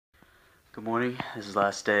Good morning. This is the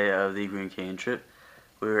last day of the Green Canyon trip.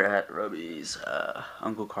 We were at Robbie's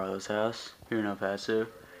Uncle Carlos' house here in El Paso.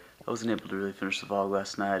 I wasn't able to really finish the vlog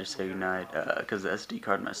last night or say goodnight because the SD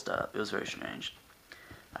card messed up. It was very strange.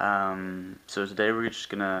 So today we're just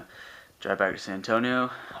gonna drive back to San Antonio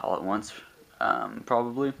all at once,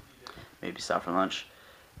 probably. Maybe stop for lunch.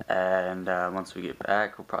 And once we get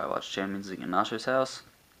back, we'll probably watch Champions League in Nacho's house.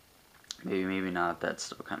 Maybe, maybe not. That's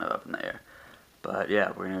still kind of up in the air. But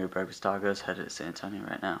yeah, we're gonna get breakfast tacos, headed to San Antonio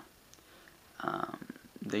right now.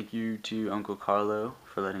 Thank you to Uncle Carlo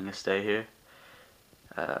for letting us stay here.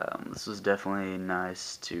 This was definitely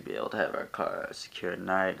nice to be able to have our car secure at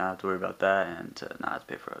night, not have to worry about that, and to not have to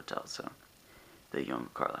pay for a hotel. So, thank you, Uncle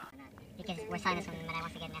Carlo. Because we're signing this when I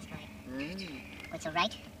want to get an Escalade. Wait, so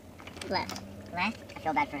right? Left. Left? I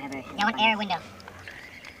feel bad for ever. Yeah, what air window?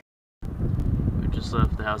 We just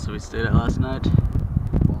left the house that we stayed at last night.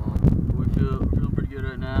 We're feeling pretty good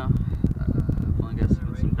right now. Finally got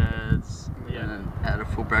some beds and had a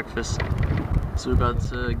full breakfast. So we're about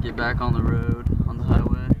to get back on the road, on the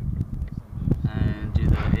highway, and do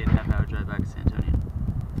the 8.5 hour drive back to San Antonio.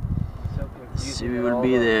 See, we would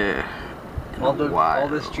be there in a while. All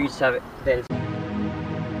the streets have been.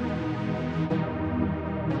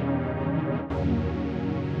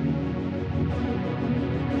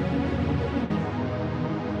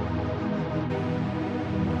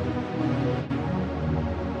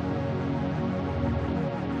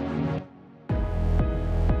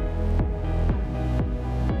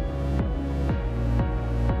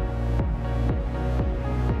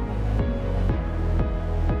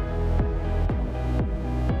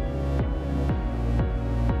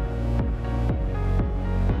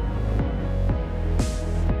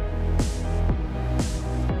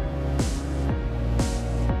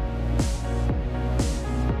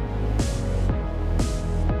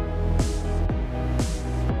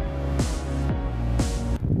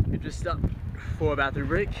 Stopped for a bathroom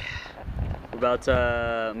break. We're about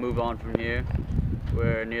to move on from here.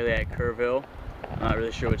 We're nearly at Kerrville. I'm not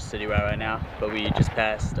really sure which city we're at right now, but we just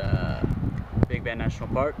passed Big Bend National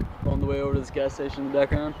Park on the way over to this gas station in the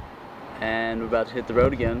background, and we're about to hit the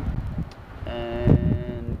road again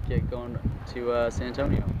and get going to San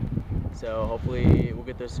Antonio. So hopefully we'll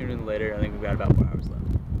get there sooner than later. I think we've got about 4 hours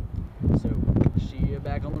left. So see you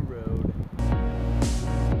back on the road.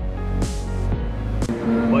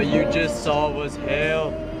 What you just saw was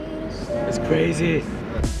hell. It's crazy.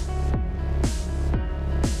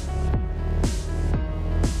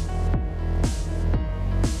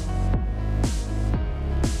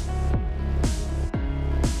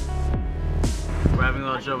 We're having a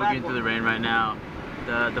little trouble getting through the rain right now.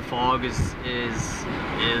 The fog is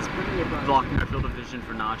blocking our field of vision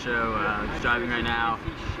for Nacho. He's driving right now.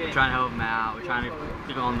 We're trying to help him out. We're trying to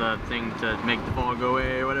get on the thing to make the fog go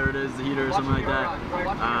away, or whatever it is, the heater or something like that.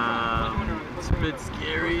 It's a bit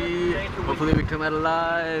scary. Hopefully we come out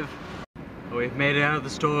alive. Oh, we've made it out of the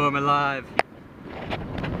storm alive.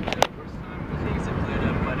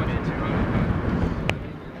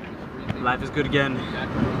 Life is good again.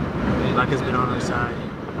 Luck has been on our side.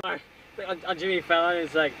 On Jimmy Fallon,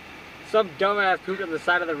 it's like some dumbass pooped on the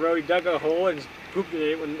side of the road. He dug a hole and just pooped in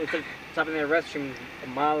it when it's stopping in the restroom a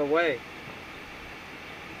mile away.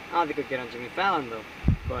 I don't think I'd get on Jimmy Fallon though,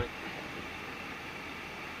 but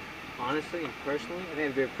honestly and personally, I think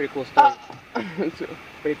it'd be a pretty cool story.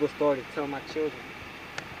 Pretty cool story to tell my children.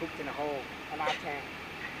 Pooped in a hole, an I-10.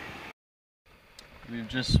 We've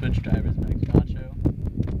just switched drivers back to Nacho.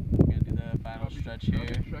 We're gonna do the final stretch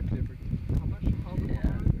here.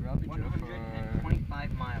 Robbie drove for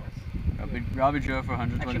 125 miles. Robbie drove for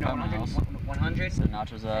 125 miles. 100. So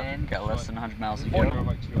Nacho's up, got less than 100 miles to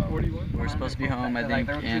go. We're supposed to be home, I think,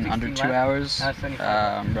 in under 2 hours.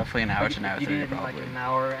 Roughly an hour to an hour 30 probably.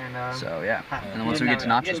 So yeah. And then once we get to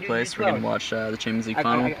Nacho's place, we're gonna watch the Champions League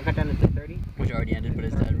final, which already ended, but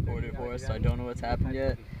his dad recorded it for us, so I don't know what's happened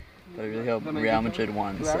yet. But I really hope Real Madrid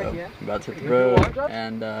won. So we're about to hit the road,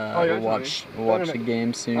 and we'll watch the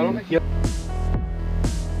game soon.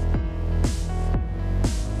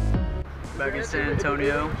 Back in San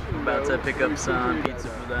Antonio, I'm about to pick up some pizza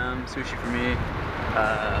for them, sushi for me,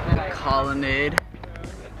 Colonnade.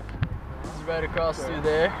 It's right across through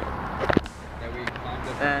there.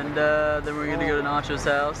 And then we're gonna go to Nacho's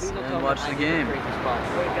house and watch the game.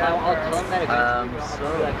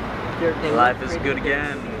 So life is good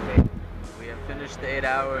again. We have finished the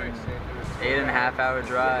 8.5 hour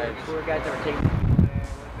drive.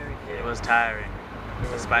 It was tiring,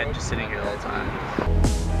 despite just sitting here the whole time.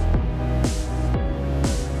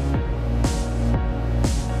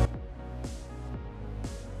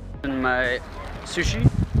 My sushi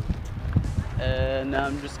and now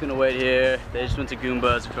I'm just gonna wait here. They just went to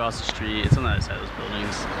Goombas across the street. It's on the other side of those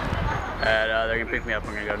buildings. And they're gonna pick me up.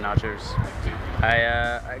 We're gonna go to Nachos.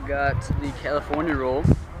 I got the California roll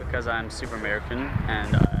because I'm super American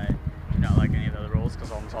and I do not like any of the other rolls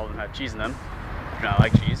because almost all of them have cheese in them. I do not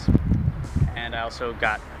like cheese. And I also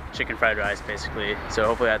got chicken fried rice basically. So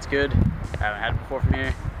hopefully that's good. I haven't had it before from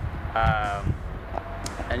here.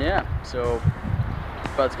 And yeah, so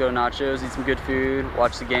about to go to Nachos, eat some good food,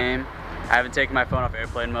 watch the game. I haven't taken my phone off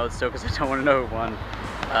airplane mode still because I don't want to know who won.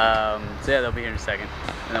 So yeah, they'll be here in a second,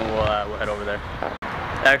 and then we'll head over there.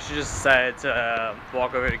 I actually just decided to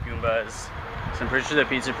walk over to Goombas, so I'm pretty sure the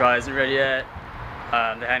pizza probably isn't ready yet.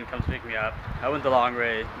 They hadn't come to pick me up. I went the long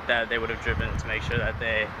way that they would have driven to make sure that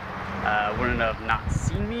they wouldn't have not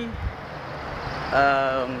seen me.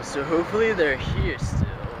 So hopefully they're here still.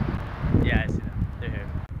 Yeah, I see them. They're here.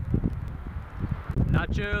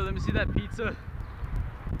 Nacho, let me see that pizza.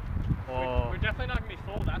 Oh. We're definitely not gonna be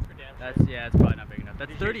full. That's for damn sure. That's yeah, it's probably not big enough.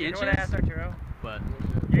 That's 30 inches. You know what I asked Arturo? But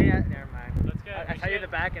Yeah, never mind. Let's get. I tell you the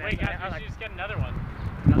back and wait, I guys, we like should just get another one.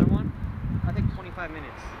 another one. I think 25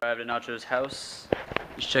 minutes. arrived at Nacho's house.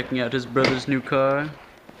 He's checking out his brother's new car.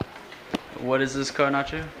 What is this car,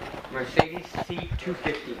 Nacho? Mercedes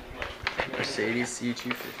C250. Mercedes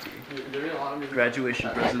C250. Graduation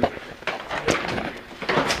present.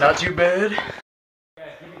 Not too bad.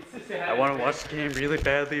 I want to watch the game really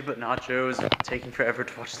badly, but Nacho is taking forever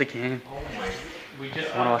to watch the game. I want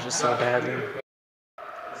to watch it so badly.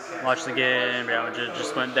 Watch the game. Real Madrid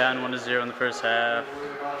just went down 1-0 in the first half.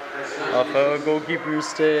 Off a goalkeeper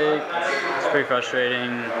mistake. It's pretty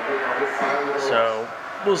frustrating. So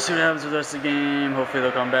we'll see what happens with the rest of the game. Hopefully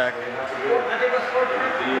they'll come back.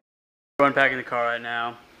 We're unpacking the car right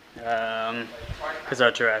now because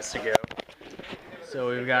Arturo has to go. So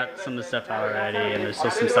we've got some of the stuff out already, and there's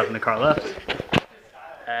still some stuff in the car left.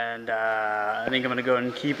 And I think I'm gonna go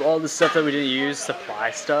and keep all the stuff that we didn't use,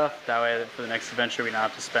 supply stuff. That way, for the next adventure, we don't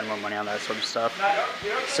have to spend more money on that sort of stuff.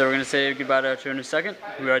 So we're gonna say goodbye to Arturo in a second.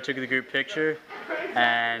 We already took the group picture,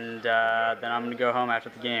 and then I'm gonna go home after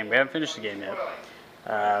the game. We haven't finished the game yet.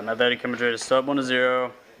 Atletico Madrid is still up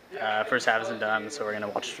 1-0. First half isn't done, so we're gonna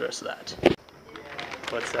watch the rest of that.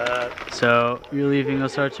 What's up? So you're leaving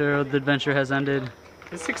us, Arturo. The adventure has ended.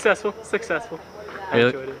 It's successful. Successful. I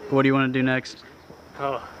enjoyed it. What do you want to do next?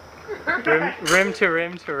 Oh. Rim to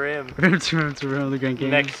rim to rim. Rim to rim to rim of the Grand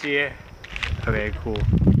Canyon. Next year. Okay, cool.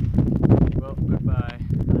 Well, goodbye.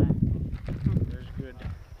 There's good.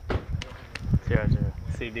 See you, Arturo.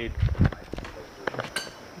 See, dude.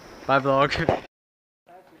 Bye, vlog.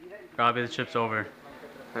 Robbie, the trip's over.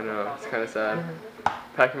 I know, it's kind of sad.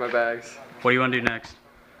 Packing my bags. What do you want to do next?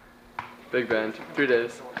 Big Bend. 3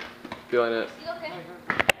 days. Feeling it.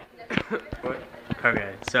 What?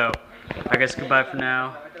 Okay, so I guess goodbye for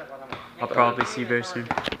now. I'll probably see you very soon.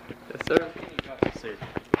 Yes, sir. See you.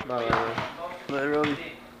 Bye. Later, Robbie.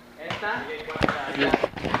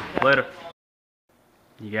 Later.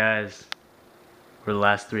 You guys, we're the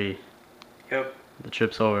last 3. Yep. The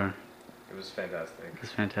trip's over. It was fantastic.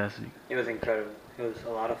 It's fantastic. It was incredible. It was a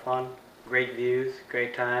lot of fun. Great views,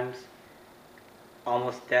 great times.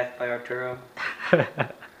 Almost death by Arturo.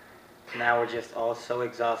 Now we're just all so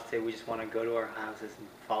exhausted. We just want to go to our houses and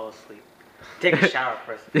fall asleep. Take a shower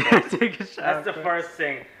first. Take a shower. That's the first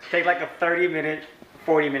thing. Take like a 30-minute,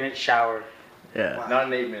 40-minute shower. Yeah. Wow. Not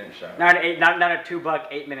an 8-minute shot. Not a $2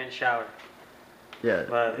 8-minute shower. Yeah.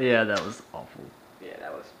 But- Yeah, that was awful. Yeah,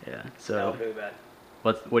 that was Yeah. that So was really bad.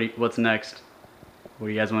 what's next? What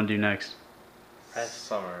do you guys want to do next?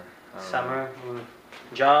 Summer. I don't know. Summer,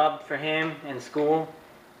 job for him in school.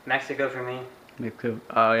 Mexico for me. Mexico.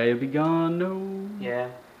 Oh yeah, you'll be gone. No. Yeah.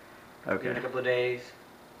 In Okay. a couple of days.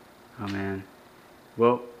 Oh man.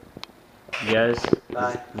 Well, you guys.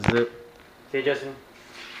 Bye. This is it. See you, Justin.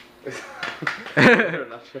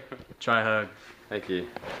 Try hug. Thank you.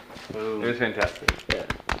 Boom. It was fantastic. Yeah.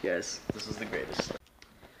 Yes, this was the greatest.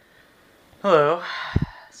 Hello.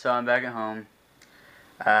 So I'm back at home.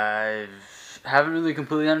 I haven't really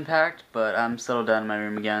completely unpacked, but I'm settled down in my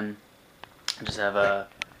room again. I just have a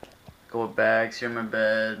couple of bags here in my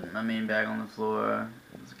bed, my main bag on the floor,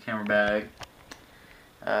 there's a camera bag.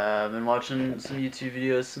 I've been watching some YouTube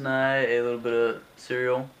videos tonight, ate a little bit of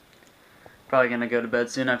cereal. Probably gonna go to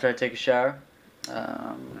bed soon after I take a shower.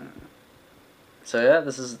 So yeah,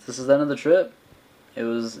 this is the end of the trip. It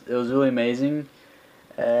was really amazing,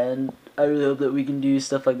 and I really hope that we can do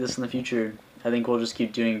stuff like this in the future. I think we'll just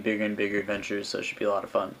keep doing bigger and bigger adventures, so it should be a lot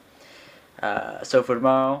of fun. So for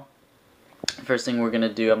tomorrow, first thing we're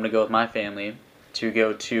gonna do, I'm gonna go with my family to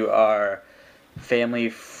go to our family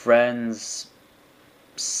friend's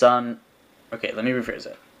son. Okay, let me rephrase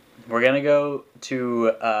that. we're gonna go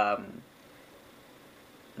to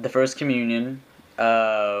the first communion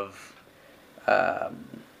of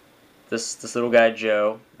this little guy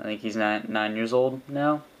Joe. I think he's 9 years old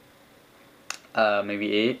now,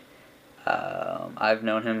 maybe 8. I've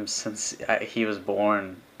known him since he was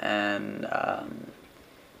born, and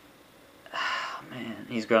man,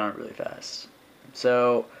 he's grown up really fast.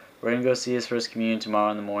 So we're gonna go see his first communion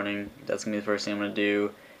tomorrow in the morning. That's gonna be the first thing I'm gonna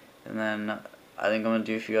do, and then I think I'm gonna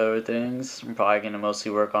do a few other things. I'm probably gonna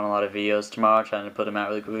mostly work on a lot of videos tomorrow, trying to put them out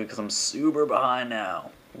really quickly because I'm super behind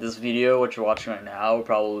now. This video, what you're watching right now, will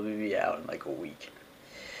probably be out in like a week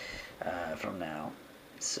from now.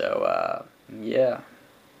 So yeah,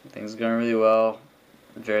 things are going really well.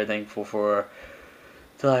 I'm very thankful for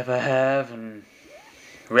the life I have, and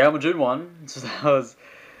Real Madrid won, so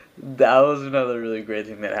that was another really great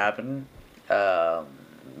thing that happened. The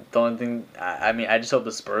only thing, I mean, I just hope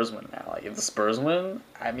the Spurs win now. Like, if the Spurs win,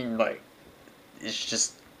 I mean, like, it's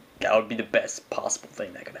just, that would be the best possible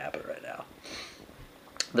thing that could happen right now.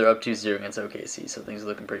 They're up 2-0 against OKC, so things are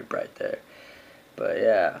looking pretty bright there. But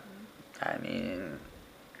yeah, I mean,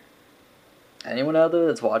 anyone out there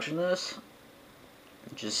that's watching this,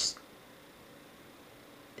 just,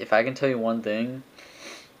 if I can tell you one thing,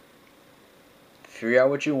 figure out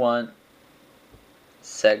what you want,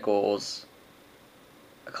 set goals,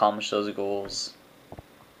 accomplish those goals,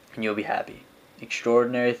 and you'll be happy.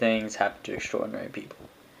 Extraordinary things happen to extraordinary people.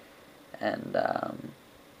 And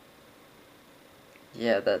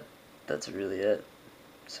yeah, that's really it.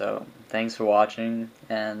 So thanks for watching,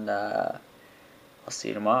 and I'll see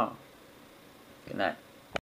you tomorrow. Good night.